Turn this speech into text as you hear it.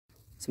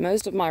So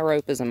most of my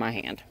rope is in my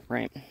hand,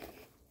 right?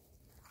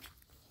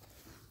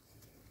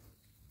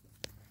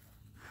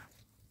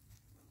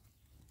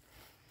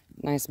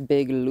 Nice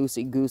big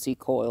loosey-goosey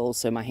coils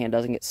so my hand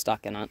doesn't get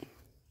stuck in it.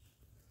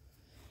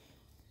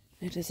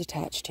 It is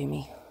attached to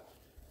me.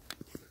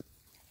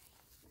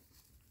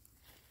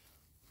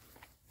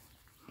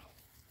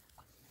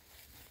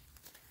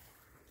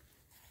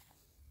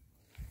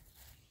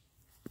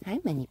 Hi,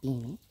 Money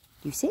Beanie.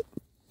 You sit?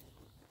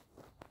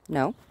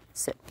 No?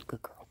 Sit.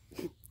 Good girl.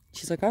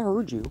 She's like, I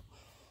heard you.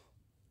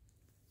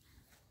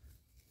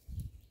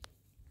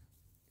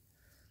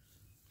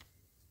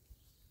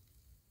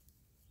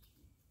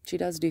 She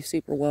does do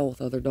super well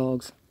with other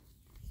dogs.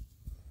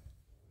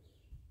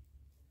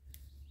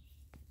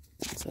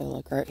 So,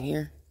 like right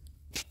here,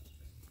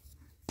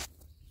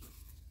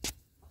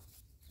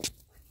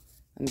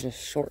 I'm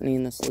just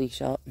shortening this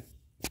leash up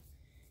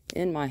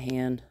in my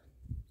hand.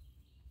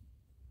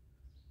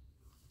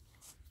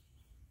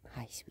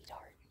 Hi, sweetheart.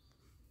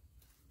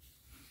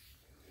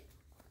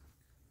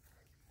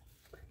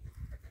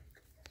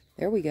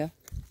 There we go.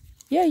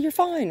 Yeah, you're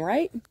fine,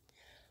 right?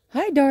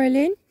 Hi,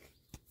 darling.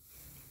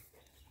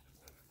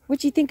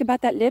 What'd you think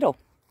about that little?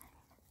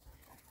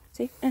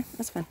 See?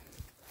 That's fine.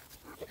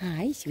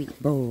 Hi, sweet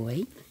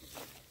boy.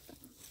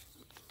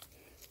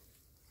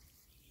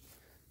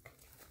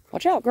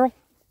 Watch out, girl.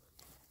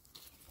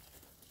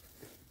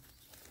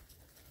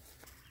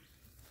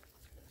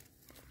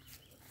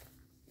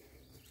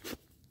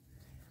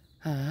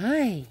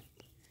 Hi. And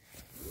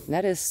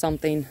that is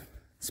something,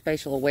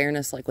 spatial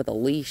awareness, like with a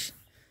leash,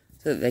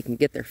 so that they can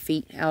get their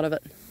feet out of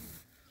it.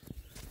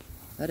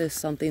 That is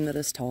something that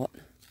is taught.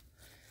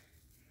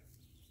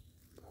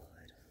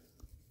 Good.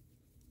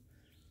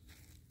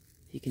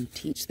 You can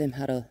teach them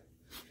how to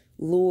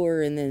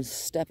lure and then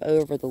step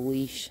over the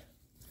leash.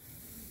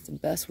 It's the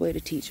best way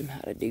to teach them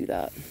how to do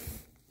that.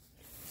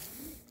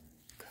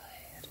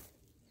 Good.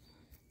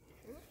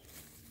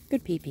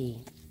 Good pee-pee.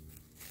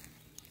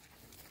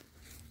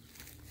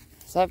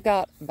 So I've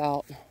got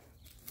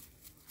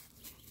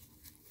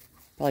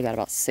probably got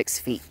about 6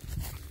 feet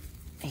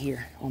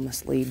here on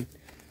this lead. And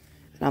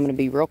I'm going to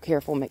be real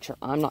careful, make sure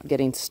I'm not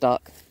getting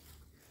stuck.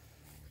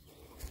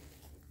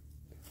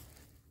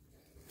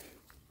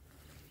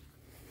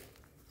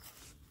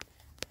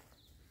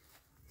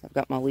 I've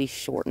got my leash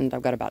shortened.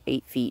 I've got about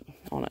 8 feet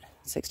on it,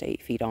 6 to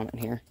 8 feet on it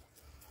here.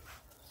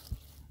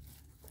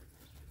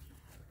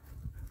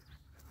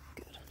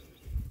 Good.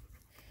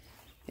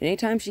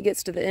 Anytime she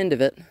gets to the end of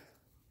it,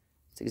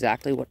 it's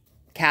exactly what,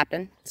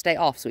 Captain, stay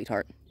off,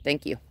 sweetheart.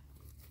 Thank you.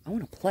 I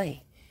want to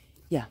play.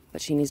 Yeah,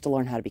 but she needs to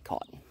learn how to be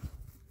caught.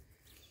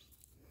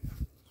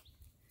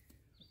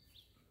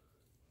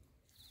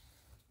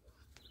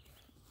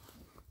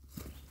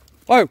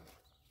 Whoa!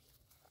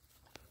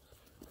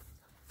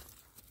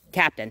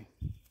 Captain.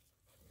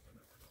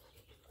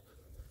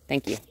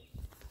 Thank you.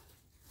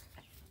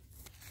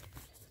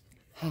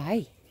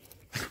 Hi.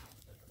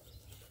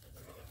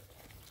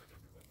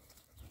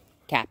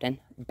 Captain,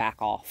 back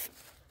off.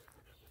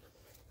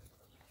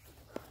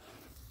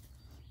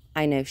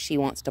 I know she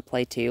wants to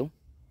play too.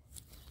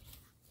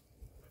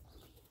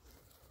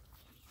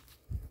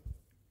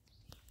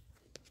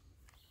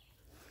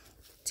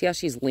 See how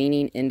she's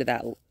leaning into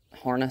that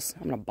harness?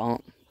 I'm going to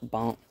bump,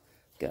 bump.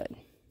 Good.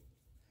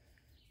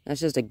 That's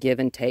just a give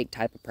and take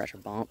type of pressure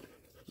bump.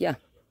 Yeah.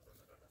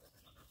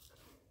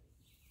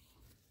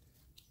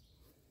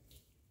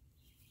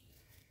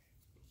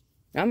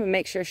 Now I'm going to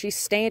make sure she's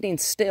standing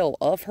still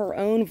of her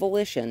own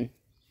volition.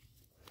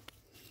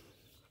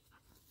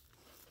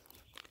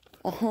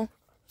 Uh-huh.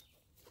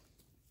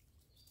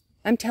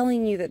 I'm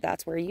telling you that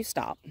that's where you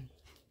stop.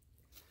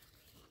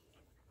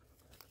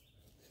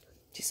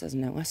 She says,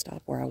 no, I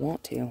stop where I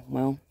want to.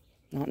 Well,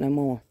 not no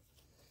more.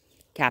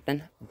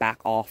 Captain, back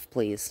off,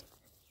 please.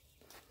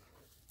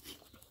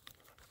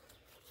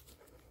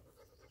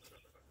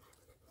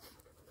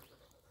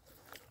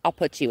 I'll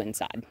put you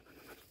inside.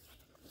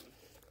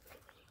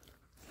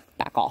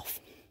 Back off.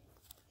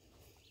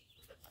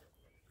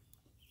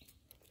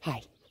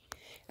 Hi.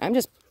 I'm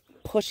just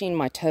pushing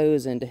my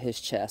toes into his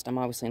chest. I'm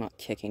obviously not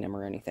kicking him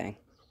or anything.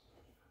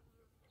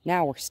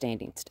 Now we're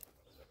standing still.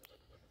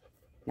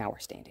 Now we're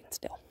standing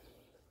still.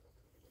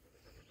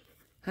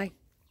 Hi.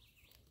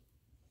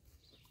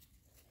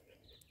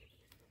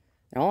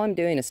 And all I'm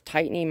doing is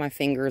tightening my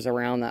fingers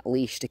around that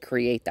leash to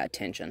create that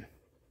tension.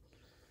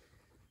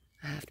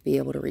 I have to be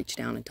able to reach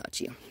down and touch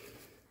you.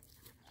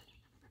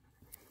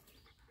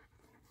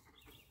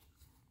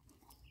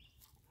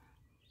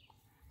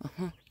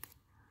 Uh-huh.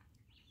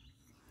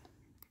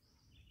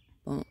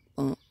 Bump,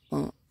 bump,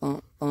 bump,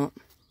 bump,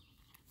 bump.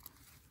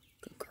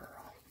 Good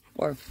girl.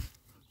 Whoa.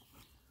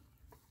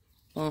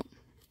 Bump,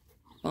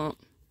 bump,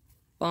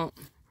 bump.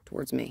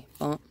 Towards me.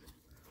 Bump.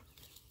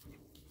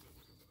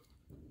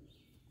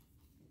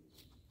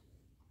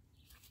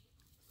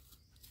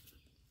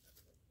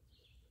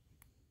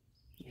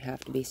 You have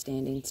to be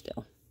standing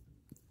still.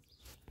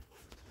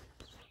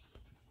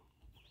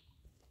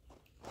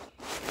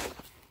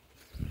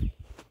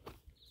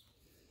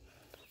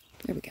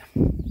 There we go.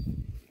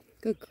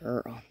 Good girl.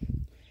 girl.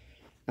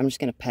 I'm just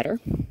going to pet her,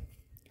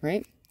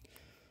 right?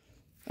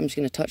 I'm just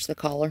going to touch the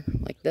collar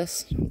like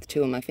this with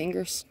 2 of my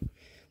fingers.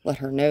 Let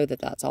her know that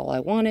that's all I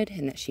wanted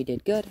and that she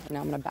did good. And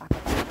now I'm going to back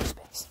up out of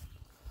space.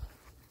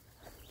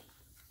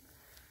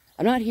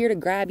 I'm not here to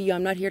grab you.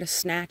 I'm not here to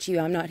snatch you.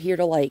 I'm not here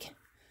to, like,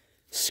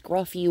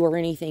 scruff you or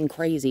anything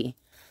crazy.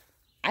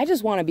 I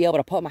just want to be able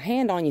to put my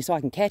hand on you so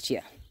I can catch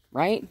you,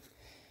 right?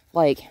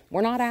 Like,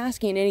 we're not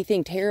asking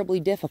anything terribly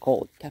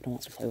difficult. Captain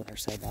wants to play with her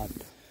so bad.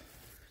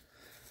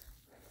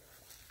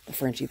 The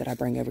Frenchie that I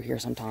bring over here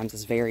sometimes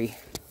is very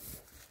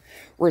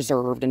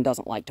reserved and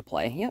doesn't like to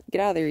play. Yep,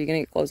 get out of there. You're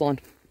going to get clothes on.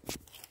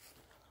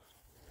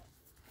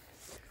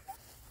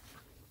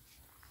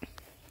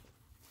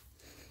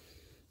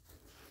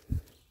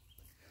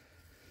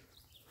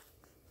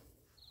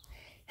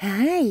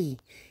 Hi.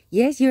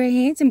 Yes, you're a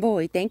handsome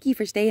boy. Thank you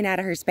for staying out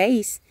of her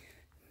space.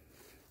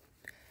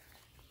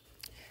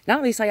 Now,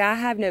 obviously, I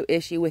have no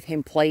issue with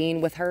him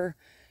playing with her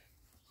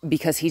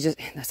because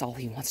that's all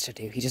he wants to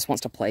do. He just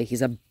wants to play.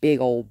 He's a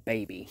big old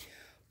baby.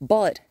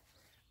 But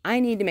I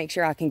need to make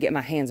sure I can get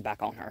my hands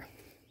back on her,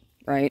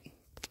 right?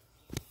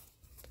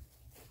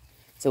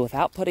 So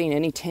without putting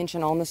any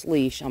tension on this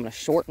leash, I'm going to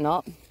shorten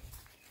up.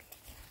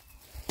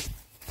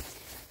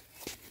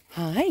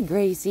 Hi,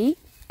 Gracie.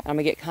 I'm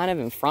going to get kind of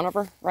in front of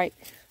her, right?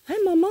 Hi,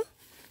 Mama.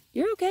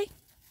 You're okay.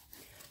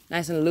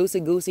 Nice and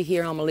loosey-goosey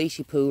here on my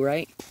leashy poo,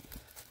 right?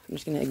 I'm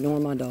just going to ignore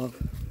my dog.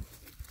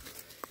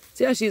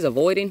 See how she's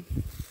avoiding?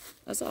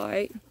 That's all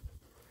right.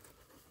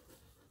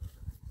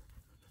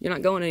 You're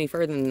not going any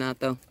further than that,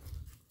 though.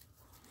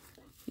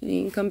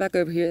 You can come back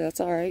over here. That's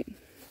all right.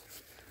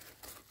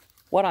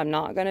 What I'm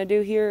not going to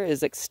do here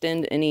is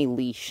extend any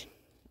leash,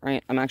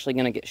 right? I'm actually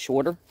going to get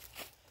shorter.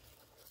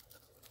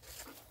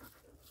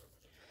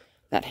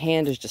 That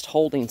hand is just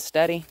holding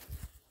steady.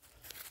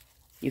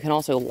 You can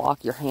also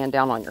lock your hand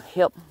down on your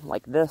hip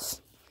like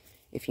this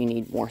if you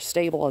need more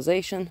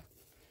stabilization.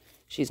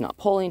 She's not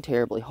pulling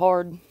terribly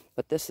hard,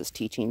 but this is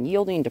teaching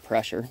yielding to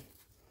pressure.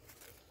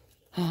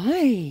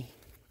 Hi.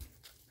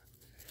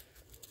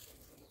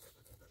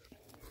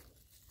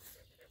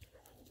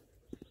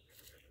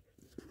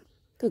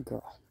 Good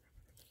girl.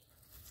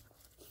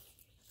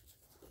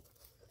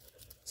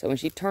 So when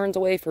she turns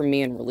away from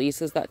me and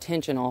releases that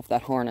tension off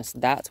that harness,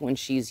 that's when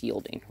she's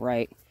yielding,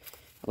 right?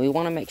 And we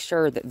want to make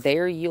sure that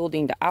they're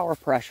yielding to our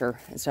pressure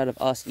instead of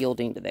us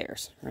yielding to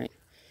theirs, right?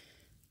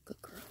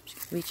 Good girl.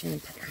 Just reach in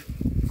and pet her.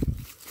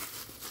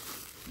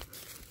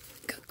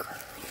 Good girl.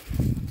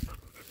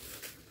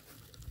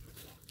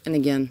 And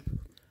again,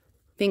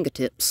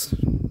 fingertips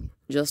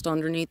just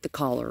underneath the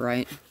collar,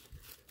 right?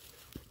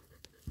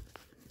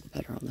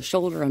 Pet her on the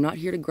shoulder. I'm not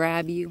here to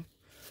grab you.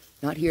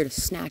 Not here to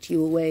snatch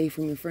you away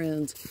from your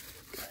friends.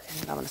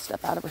 And I'm going to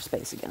step out of her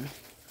space again.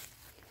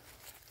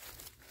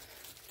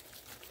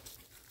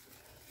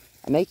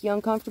 I make you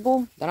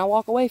uncomfortable, then I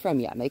walk away from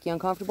you. I make you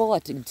uncomfortable,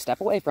 I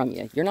step away from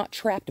you. You're not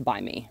trapped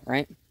by me,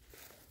 right?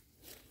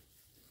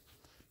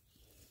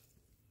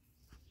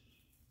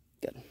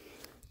 Good.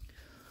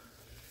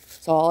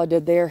 So all I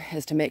did there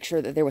is to make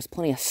sure that there was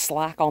plenty of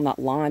slack on that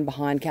line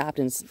behind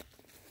Captain's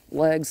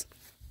legs.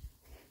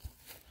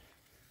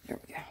 There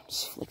we go.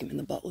 Just flick him in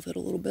the butt with it a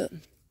little bit.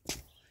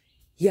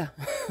 Yeah.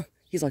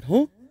 He's like,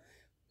 huh?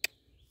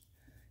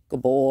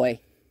 Good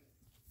boy.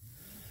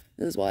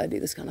 This is why I do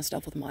this kind of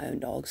stuff with my own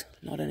dogs,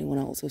 not anyone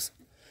else's.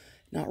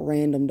 Not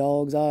random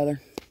dogs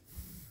either.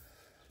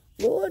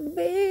 Good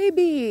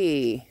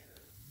baby.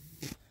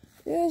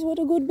 Yes, what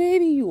a good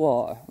baby you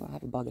are. I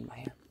have a bug in my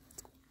hair.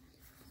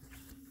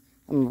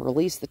 I'm going to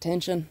release the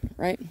tension,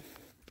 right?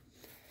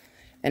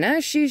 And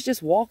as she's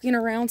just walking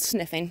around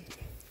sniffing,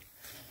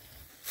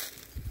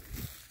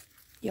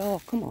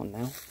 y'all, come on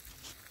now.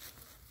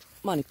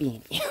 Money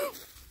bean.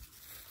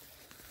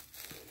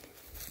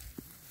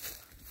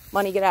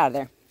 Money, get out of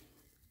there.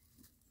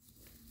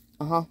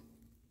 Uh-huh.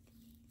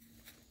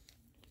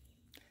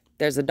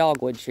 There's a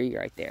dogwood tree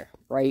right there,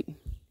 right?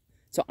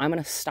 So I'm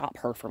going to stop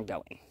her from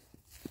going.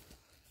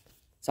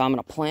 So I'm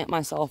going to plant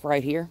myself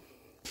right here.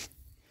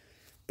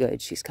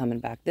 Good. She's coming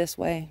back this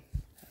way.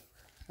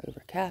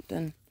 Over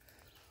Captain.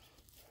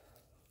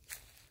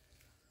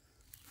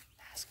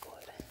 That's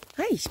good.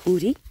 Hi,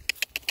 Spooty.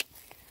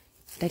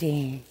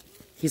 Daddy.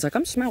 He's like,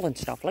 I'm smelling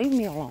stuff. Leave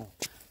me alone.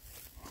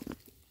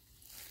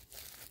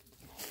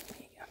 There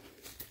you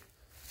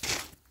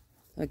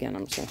go. Again,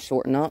 I'm just going to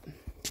shorten up.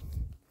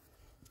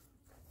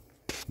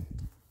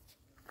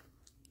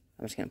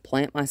 I'm just going to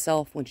plant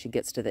myself when she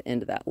gets to the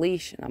end of that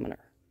leash. And I'm going to,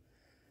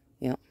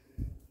 yep.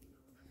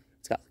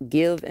 It's got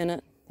give in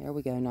it. There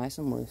we go. Nice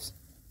and loose.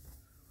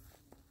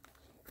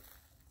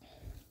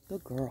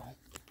 Good girl.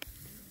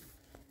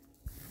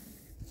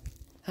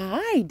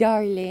 Hi,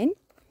 darling.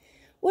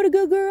 What a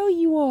good girl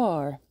you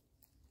are.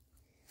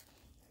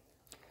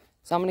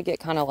 So I'm going to get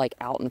kind of like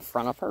out in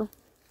front of her,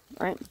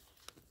 right?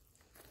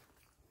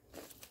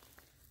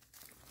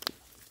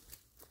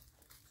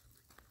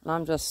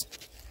 And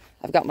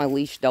I've got my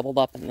leash doubled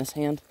up in this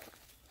hand.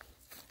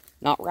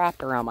 Not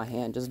wrapped around my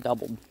hand, just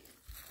doubled,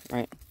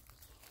 right?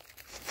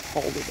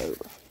 Hold it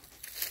over.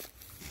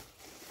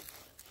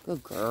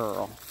 Good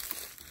girl.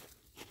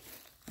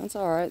 That's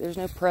all right. There's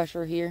no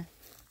pressure here.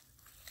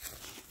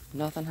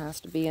 Nothing has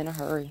to be in a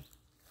hurry.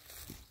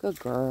 Good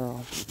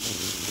girl.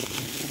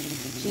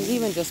 She's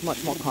even just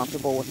much more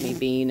comfortable with me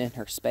being in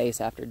her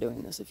space after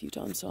doing this a few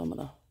times. So I'm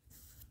gonna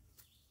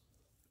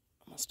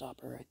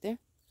stop her right there.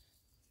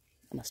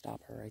 I'm gonna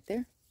stop her right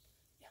there.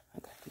 Yeah,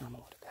 okay. Now I'm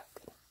gonna let her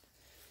go. Good.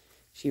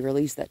 She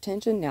released that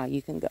tension. Now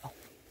you can go.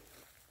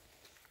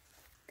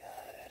 Good.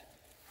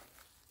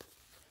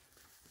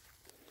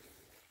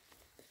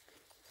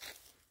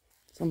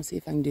 So I'm gonna see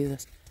if I can do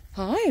this.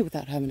 Hi,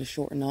 without having to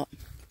shorten up.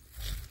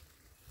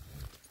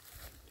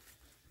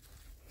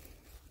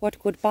 What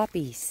good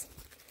puppies.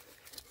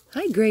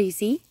 Hi,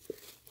 Gracie.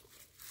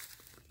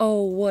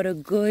 Oh, what a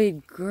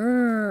good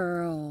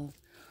girl.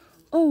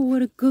 Oh,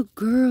 what a good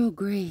girl,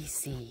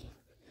 Gracie.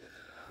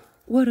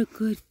 What a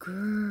good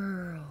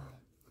girl.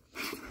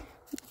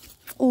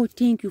 Oh,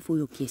 thank you for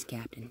your kiss,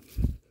 Captain.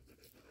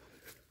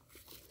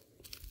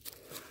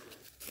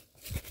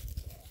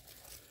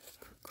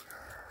 Good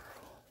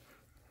girl.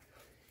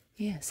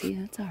 Yeah, see,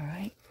 that's all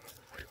right.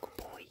 What a good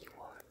boy you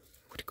are.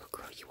 What a good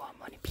girl you are,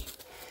 Money Bean.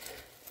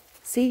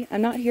 See,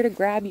 I'm not here to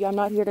grab you. I'm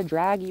not here to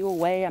drag you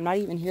away. I'm not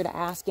even here to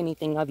ask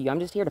anything of you. I'm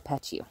just here to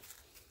pet you.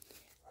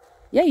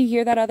 Yeah, you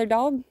hear that other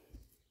dog?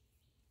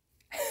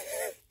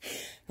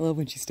 I love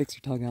when she sticks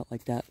her tongue out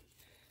like that.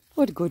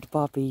 What good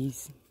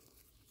puppies.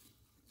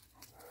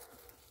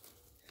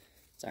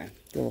 Sorry,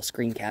 do a little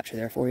screen capture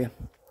there for you.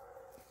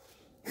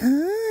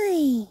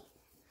 Hi.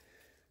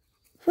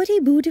 What a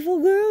beautiful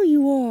girl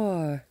you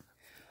are.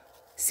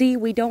 See,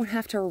 we don't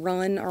have to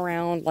run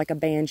around like a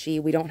banshee.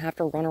 We don't have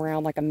to run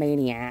around like a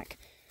maniac.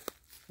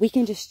 We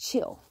can just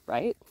chill,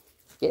 right?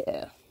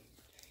 Yeah.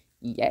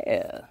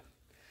 Yeah.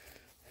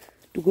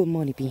 Do good,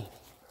 Money Bean.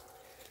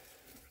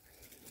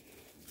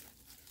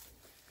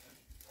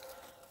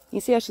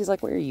 You see how she's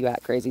like, where are you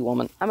at, crazy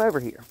woman? I'm over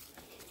here.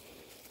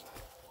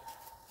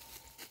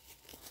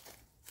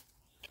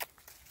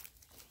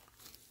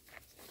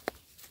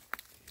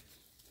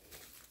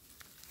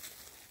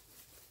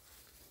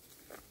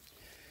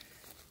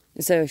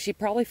 So she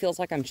probably feels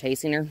like I'm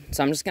chasing her.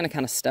 So I'm just going to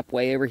kind of step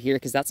way over here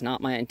because that's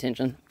not my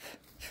intention.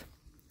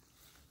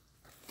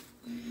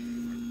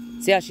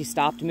 See how she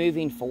stopped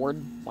moving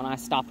forward when I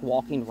stopped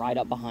walking right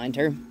up behind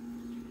her?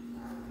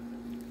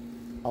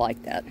 I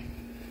like that.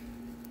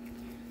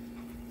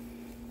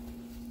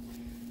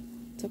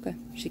 It's okay.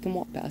 She can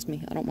walk past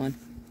me. I don't mind.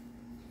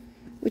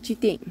 What you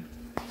think?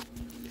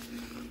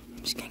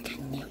 I'm just going to kind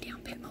of kneel down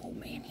and pet my old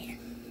man here.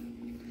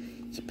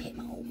 You pet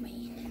my old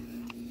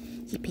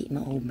man. You pet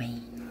my old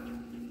man.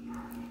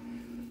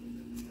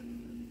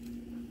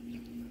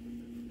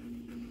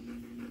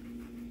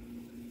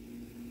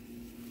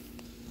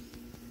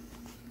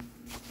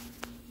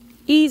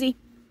 Easy.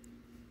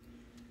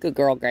 Good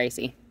girl,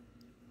 Gracie.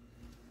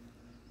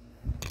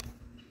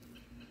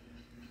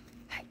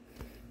 Hi.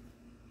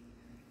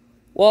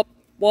 Whoop,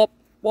 whoop,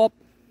 whoop.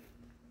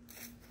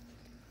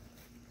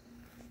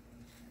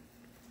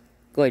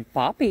 Good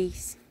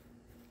puppies.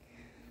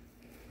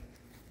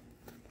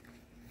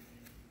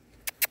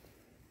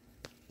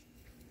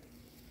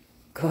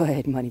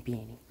 Good, Money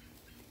Beanie.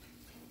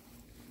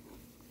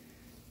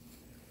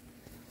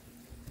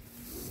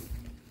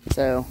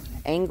 So,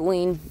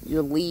 angling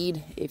your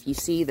lead if you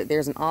see that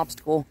there's an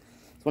obstacle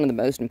is one of the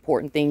most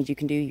important things you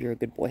can do. You're a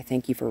good boy.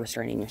 Thank you for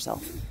restraining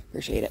yourself.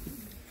 Appreciate it.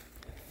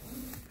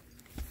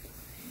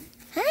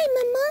 Hi,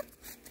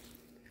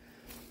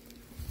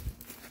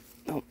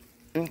 Mama.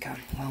 Oh, okay.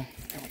 Well,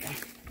 there we go.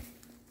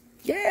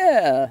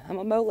 Yeah, I'm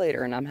a mow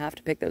later and I'm have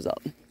to pick those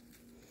up.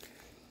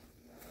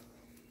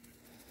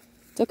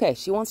 It's okay.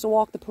 She wants to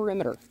walk the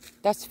perimeter.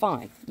 That's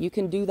fine. You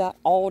can do that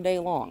all day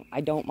long.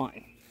 I don't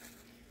mind.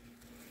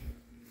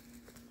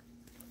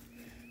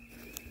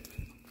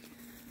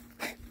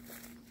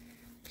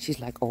 She's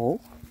like,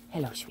 oh,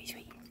 hello, sweet,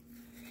 sweet.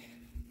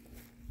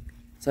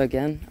 So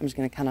again, I'm just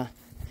going to kind of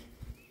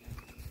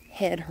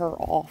head her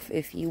off,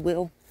 if you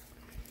will.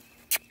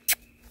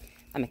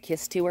 I'm going to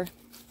kiss to her.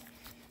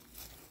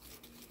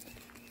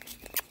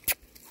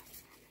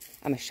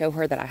 I'm going to show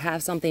her that I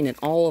have something and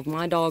all of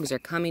my dogs are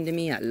coming to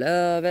me. I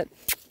love it.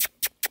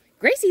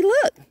 Gracie,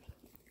 look.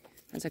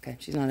 That's okay.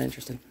 She's not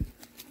interested.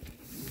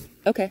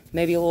 Okay,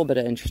 maybe a little bit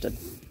of interested.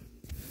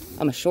 I'm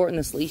going to shorten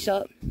this leash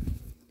up.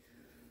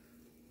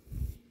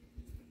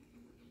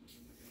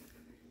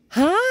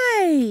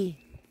 Hi!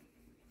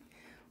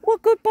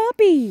 What good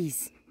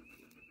puppies!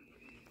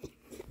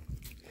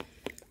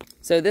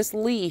 So this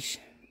leash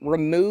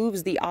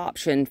removes the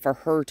option for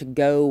her to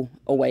go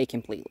away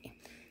completely.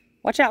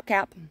 Watch out,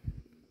 Cap.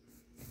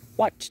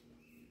 Watch.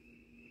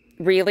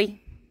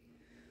 Really?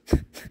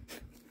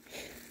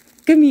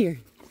 Come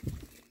here.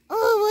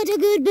 Oh, what a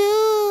good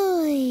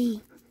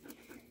boy.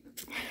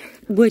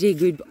 What a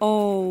good...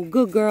 Oh,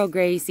 good girl,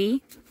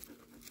 Gracie.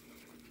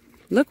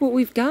 Look what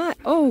we've got.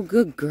 Oh,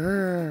 good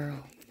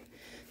girl.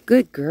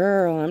 Good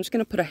girl. I'm just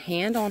going to put a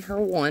hand on her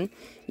one.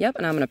 Yep,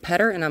 and I'm going to pet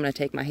her, and I'm going to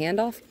take my hand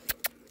off.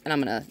 And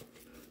I'm going to...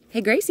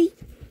 Hey, Gracie.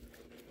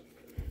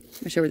 I'm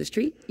going to show her this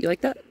treat. You like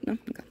that? No?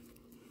 Okay.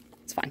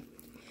 It's fine.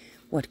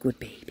 What good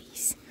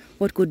babies.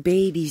 What good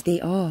babies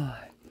they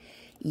are.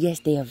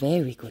 Yes, they are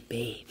very good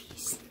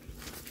babies.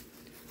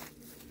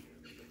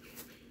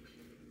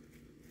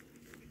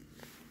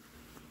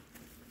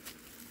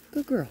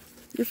 Good girl.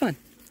 You're fun.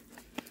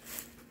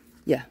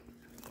 Yeah,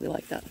 we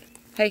like that.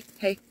 Hey,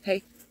 hey,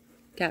 hey.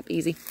 Cap,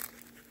 easy.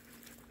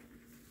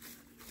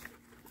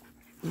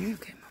 You're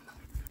okay, Mama.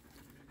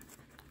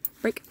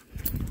 Break.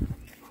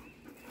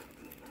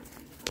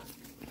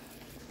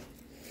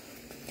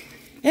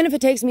 And if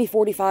it takes me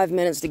 45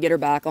 minutes to get her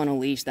back on a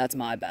leash, that's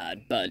my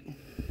bad. But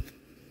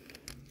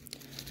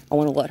I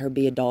want to let her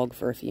be a dog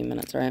for a few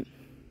minutes, right?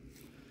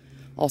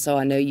 Also,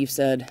 I know you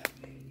said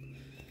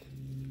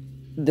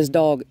this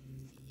dog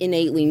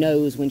innately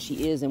knows when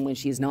she is and when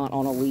she's not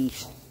on a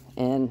leash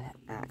and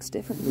acts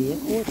differently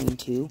according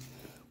to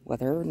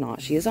whether or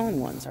not she is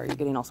on one. Sorry, you're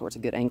getting all sorts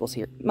of good angles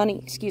here. Money,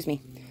 excuse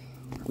me.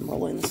 I'm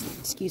rolling this,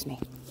 excuse me.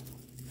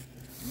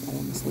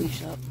 Rolling this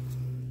leash up.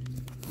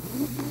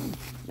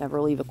 Never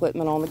leave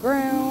equipment on the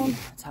ground.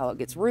 That's how it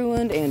gets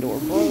ruined and or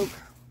broke.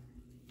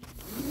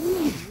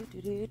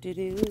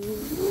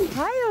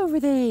 Hi over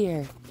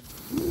there.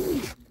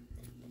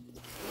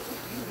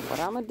 What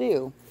I'm gonna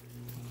do.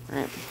 All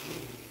right.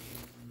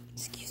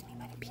 Excuse me,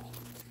 Money Penny.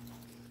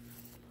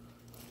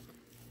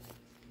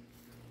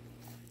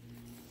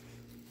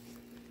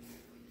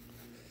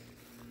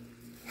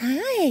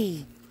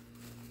 Hi.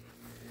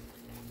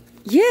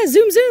 Yeah,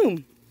 zoom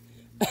zoom.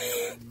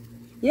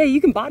 Yeah, you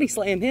can body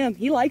slam him.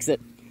 He likes it.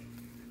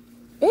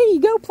 There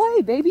you go,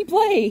 play, baby,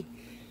 play.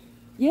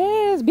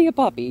 Yes, be a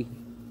puppy.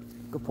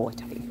 Good boy,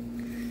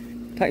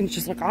 Titan. Titan's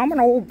just like, I'm an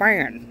old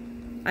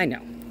man. I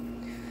know.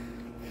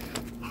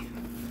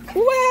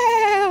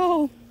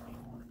 Wow!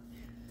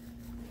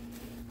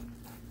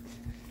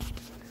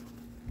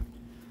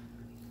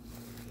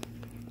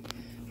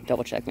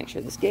 Double check, make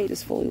sure this gate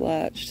is fully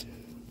latched.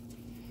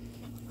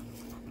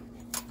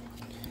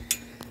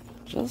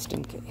 Just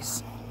in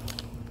case.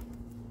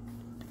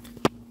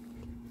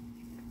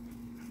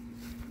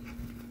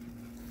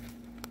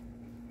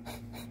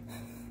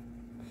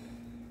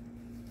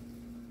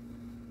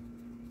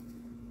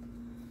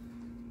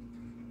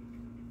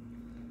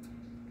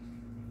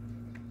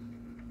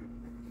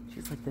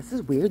 She's like, this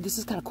is weird. This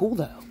is kind of cool,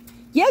 though.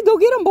 Yeah, go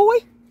get him, boy.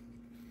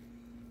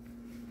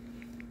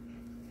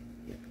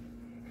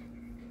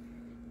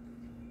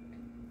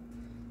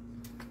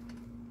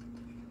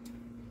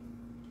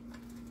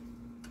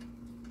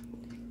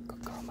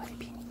 Good girl, Money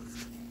Penny.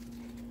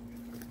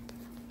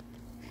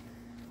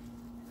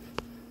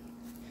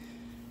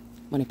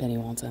 Money Penny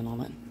wants in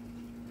on it.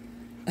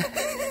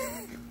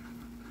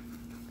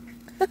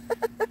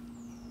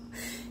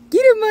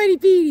 Get him, Money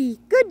Penny.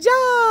 Good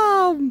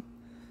job.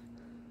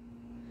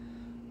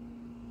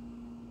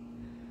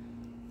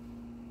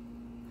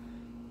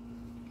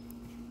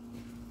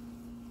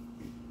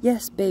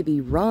 Yes,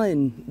 baby,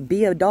 run.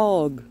 Be a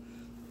dog.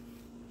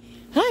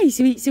 Hi,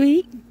 sweet,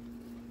 sweet.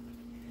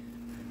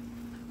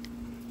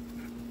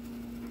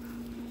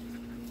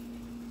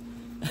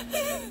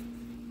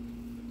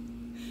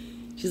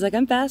 She's like,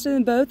 I'm faster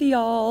than both of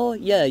y'all.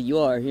 Yeah, you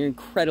are. You're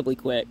incredibly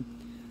quick.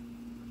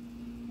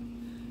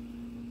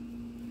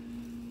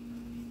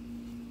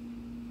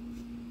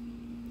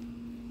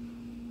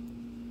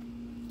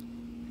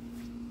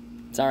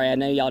 Sorry, I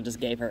know y'all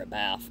just gave her a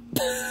bath.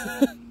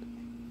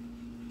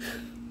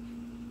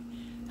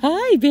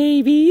 Hi,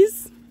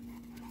 babies.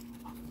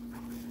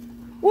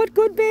 What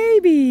good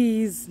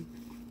babies.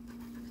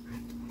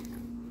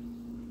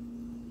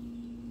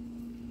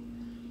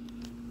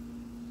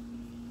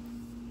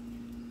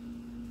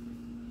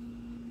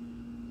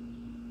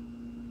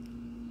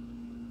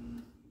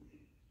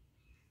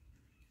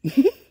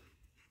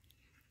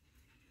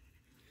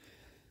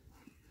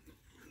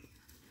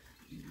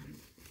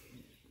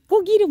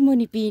 Go get him,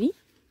 Money Penny.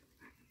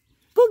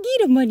 Go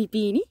get him, Money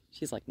Penny.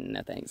 She's like,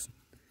 no thanks.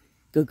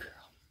 Good girl.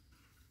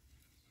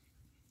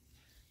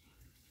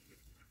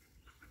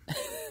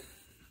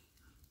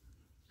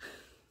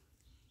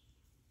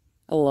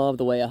 I love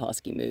the way a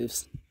husky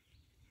moves.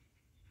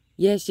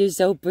 Yes, you're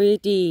so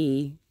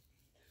pretty.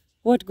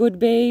 What good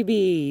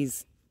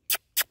babies.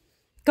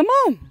 Come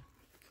on.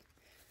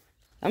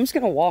 I'm just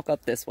going to walk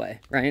up this way,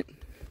 right?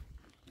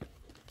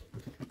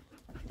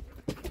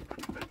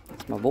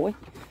 That's my boy.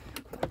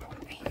 Good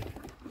boy.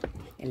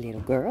 A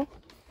little girl.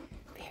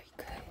 Very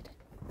good.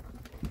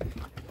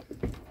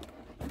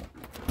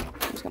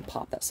 I'm just going to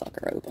pop that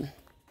sucker open.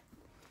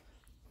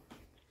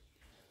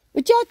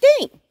 What y'all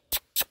think?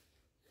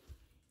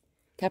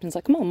 Captain's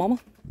like, come on, Mama.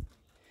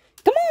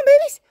 Come on,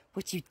 babies.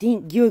 What you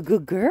think? You're a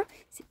good girl?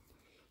 Sit.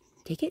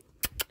 Take it.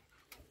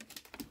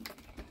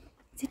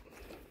 Sit.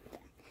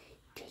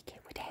 Take it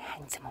with a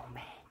handsome old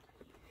man.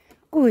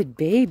 Good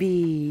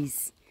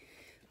babies.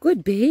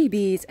 Good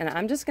babies. And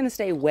I'm just going to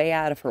stay way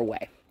out of her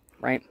way,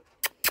 right?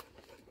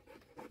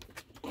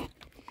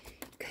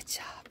 Good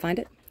job. Find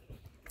it.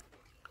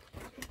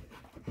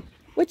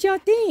 What y'all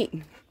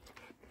think?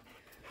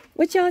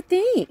 What y'all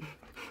think?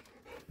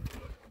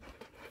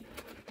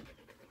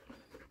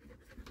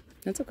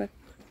 That's okay.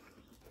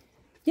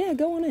 Yeah,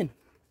 go on in.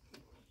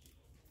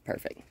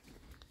 Perfect.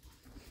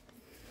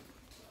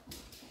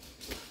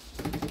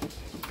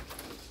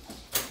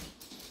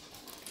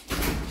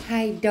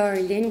 Hi,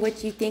 darling.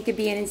 What you think of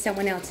being in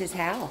someone else's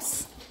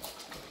house?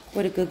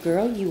 What a good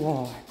girl you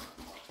are.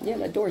 Yeah,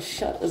 that door's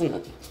shut, isn't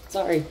it?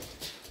 Sorry.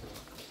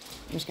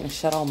 I'm just gonna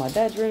shut all my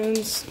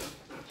bedrooms.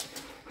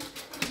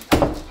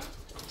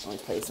 It's the only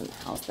place in the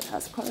house that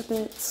has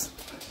carpets.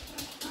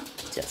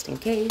 Just in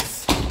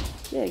case.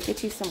 Yeah,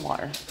 get you some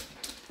water.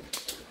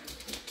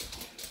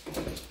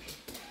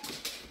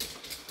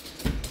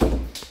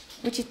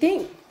 What you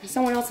think?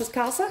 Someone else's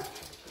casa?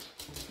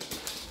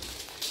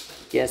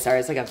 Yeah, sorry,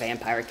 it's like a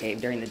vampire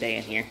cave during the day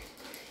in here.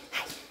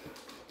 Hi.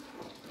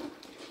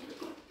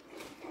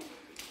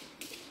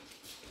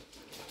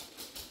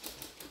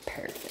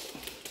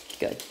 Perfect.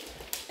 Good.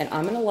 And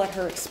I'm gonna let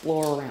her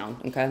explore around,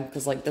 okay?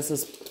 Because like this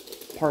is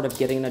part of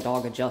getting a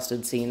dog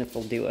adjusted, seeing if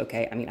they'll do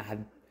okay. I mean, I have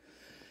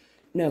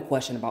no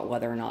question about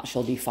whether or not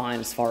she'll do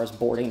fine as far as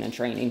boarding and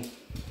training.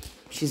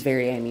 She's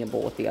very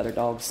amiable with the other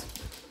dogs.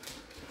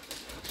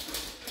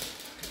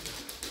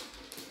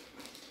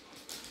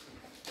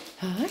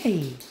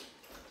 Hi.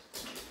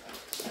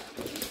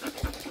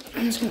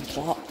 I'm just gonna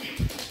plop.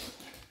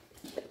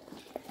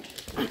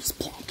 I'll just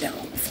plop down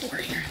on the floor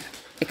here.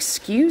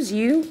 Excuse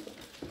you?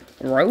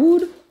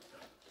 Road?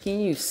 Can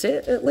you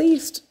sit at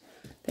least?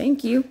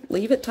 Thank you.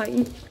 Leave it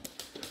tighten.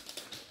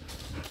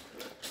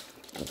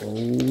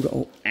 Road.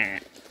 Oh, ah.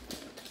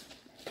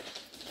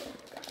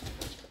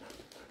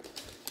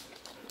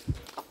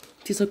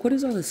 She's like, what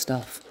is all this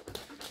stuff?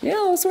 Yeah,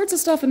 all sorts of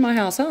stuff in my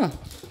house, huh?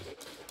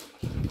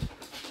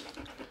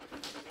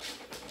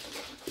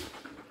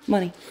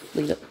 Money.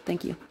 Leave it.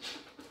 Thank you.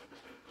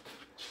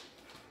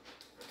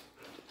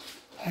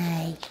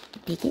 Hi.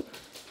 Take it.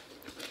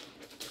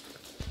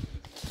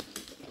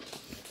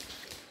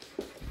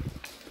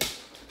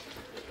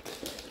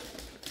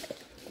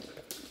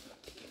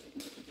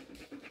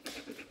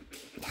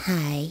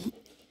 Hi.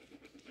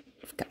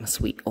 I've got my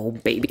sweet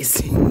old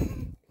babies.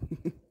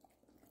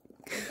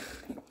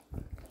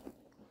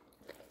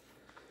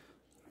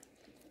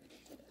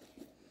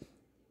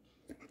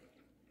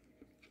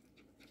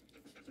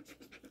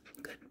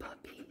 Good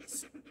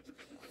puppies.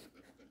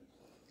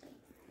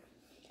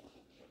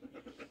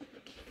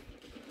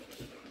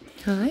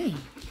 Hi.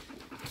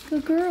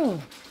 Good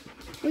girl.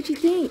 What'd you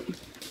think?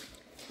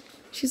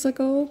 She's like,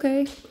 oh,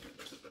 okay.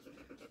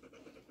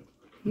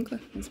 Okay,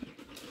 that's fine.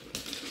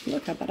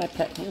 Look, how about I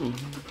pet him?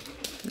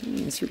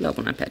 Yes, you love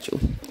when I pet you.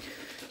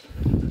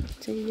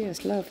 Say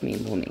yes, love me,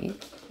 mommy.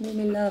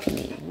 Mommy, love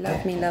me.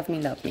 Love me, love me,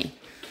 love me.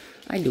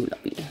 I do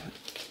love you.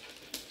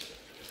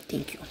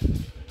 Thank you.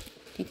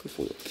 Thank you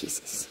for your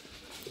kisses.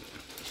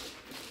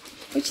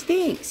 What you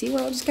think? See,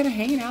 we're all just kind of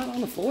hanging out on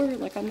the floor.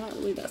 Like, I'm not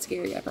really that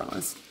scary, I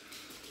promise.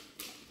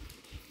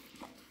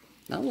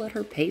 I'll let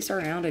her pace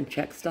around and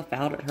check stuff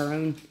out at her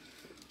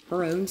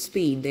own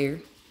speed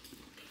there.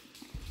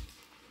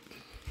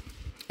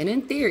 And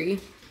in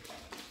theory,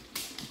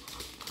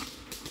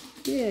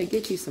 yeah,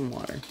 get you some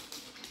water.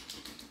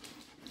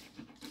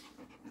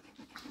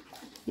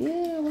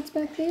 Yeah, what's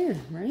back there,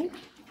 right?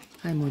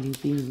 Hi, Money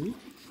Beanie.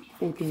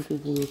 Oh, thank you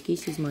for your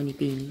kisses, Money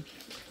Beanie.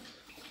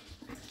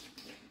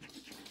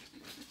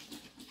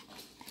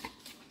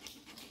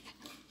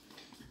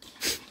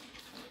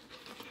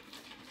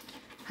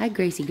 Hi,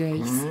 Gracie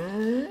Grace.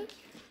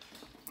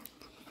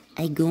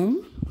 I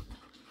gum?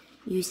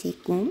 You say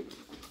gum?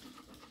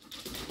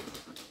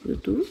 You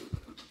do?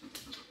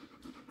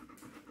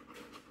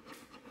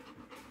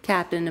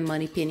 Captain and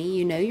Money Penny,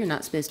 you know you're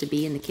not supposed to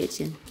be in the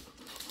kitchen.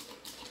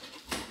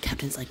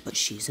 Captain's like, but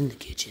she's in the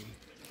kitchen.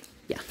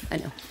 Yeah, I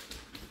know.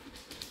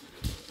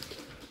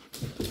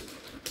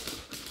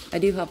 I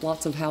do have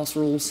lots of house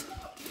rules.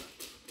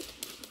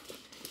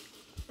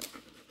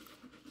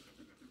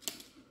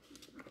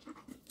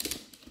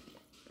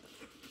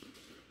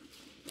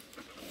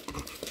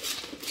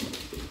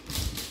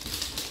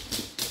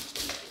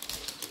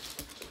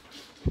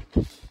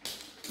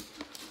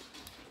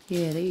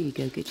 Yeah, there you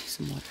go. Get you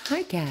some water.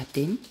 Hi,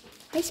 Captain.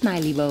 Hi,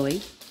 Smiley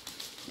Boy.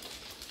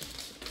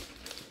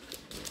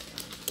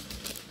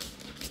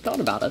 Just thought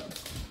about it.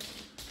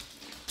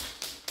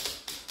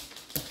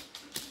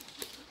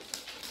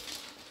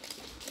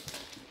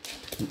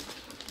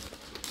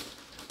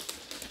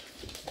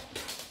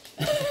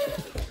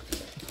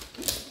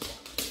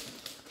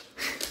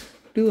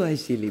 Do I,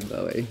 silly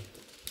boy?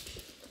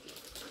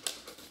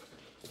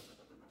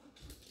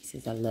 He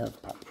says, I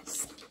love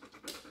puppies.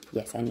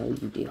 Yes, I know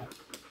you do.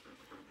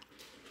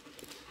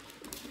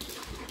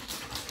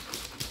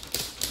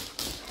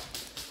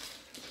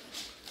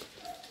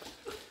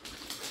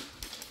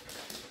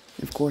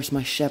 Of course,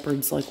 my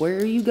shepherd's like, where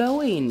are you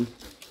going?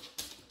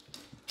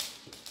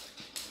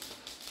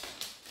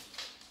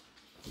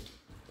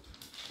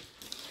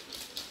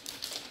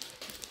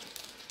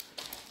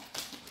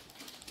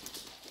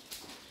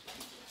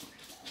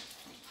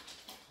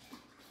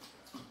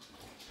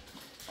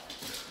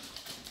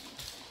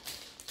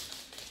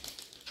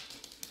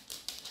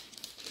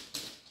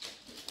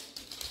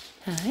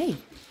 Hi.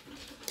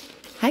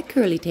 Hi,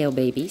 curly tail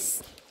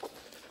babies.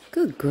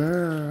 Good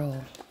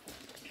girl.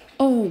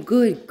 Oh,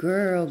 good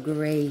girl,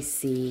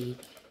 Gracie.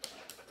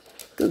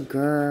 Good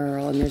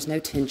girl. And there's no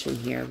tension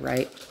here,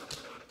 right?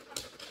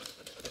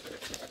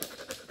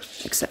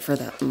 Except for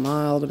that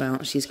mild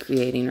amount she's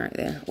creating right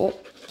there. Oh,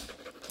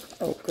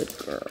 oh, good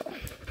girl.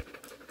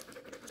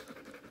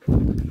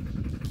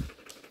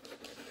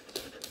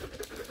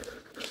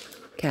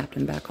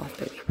 Captain, back off,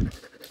 baby.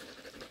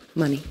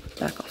 Money,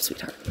 back off,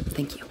 sweetheart.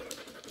 Thank you.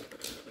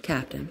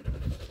 Captain.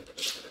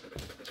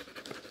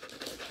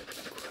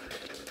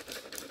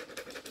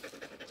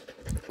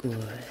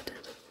 Good.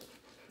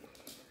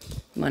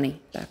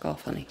 Money, back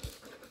off, honey.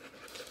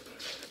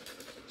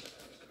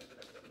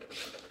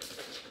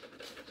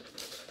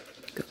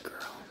 Good girl.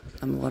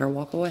 I'm gonna let her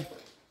walk away.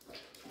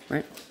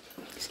 Right?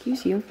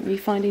 Excuse you. Are you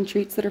finding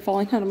treats that are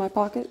falling out of my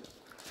pocket?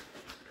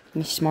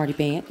 Me smarty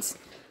pants.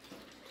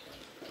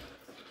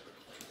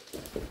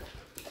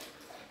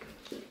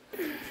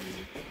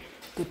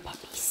 Good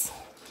puppies.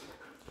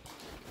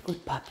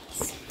 Good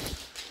puppies.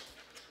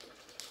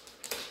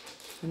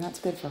 And that's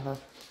good for her.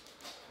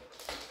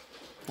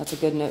 That's a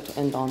good note to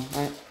end on,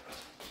 right?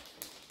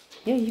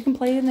 Yeah, you can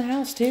play it in the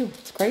house too.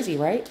 It's crazy,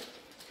 right?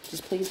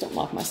 Just please don't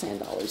knock my sand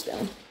dollars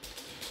down.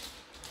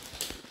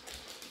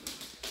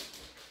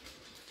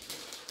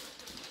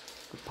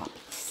 Good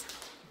puppies.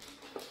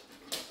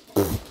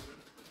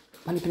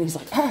 Money Penny's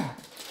like, ah!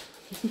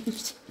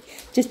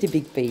 Just a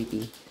big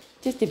baby.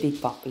 Just a big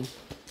puppy.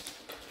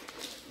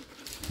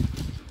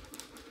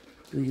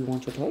 Do you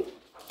want your toy?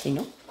 Say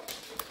no.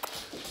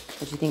 What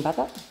do you think about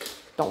that?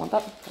 Don't want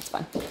that? That's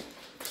fine.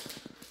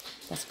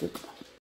 That's good.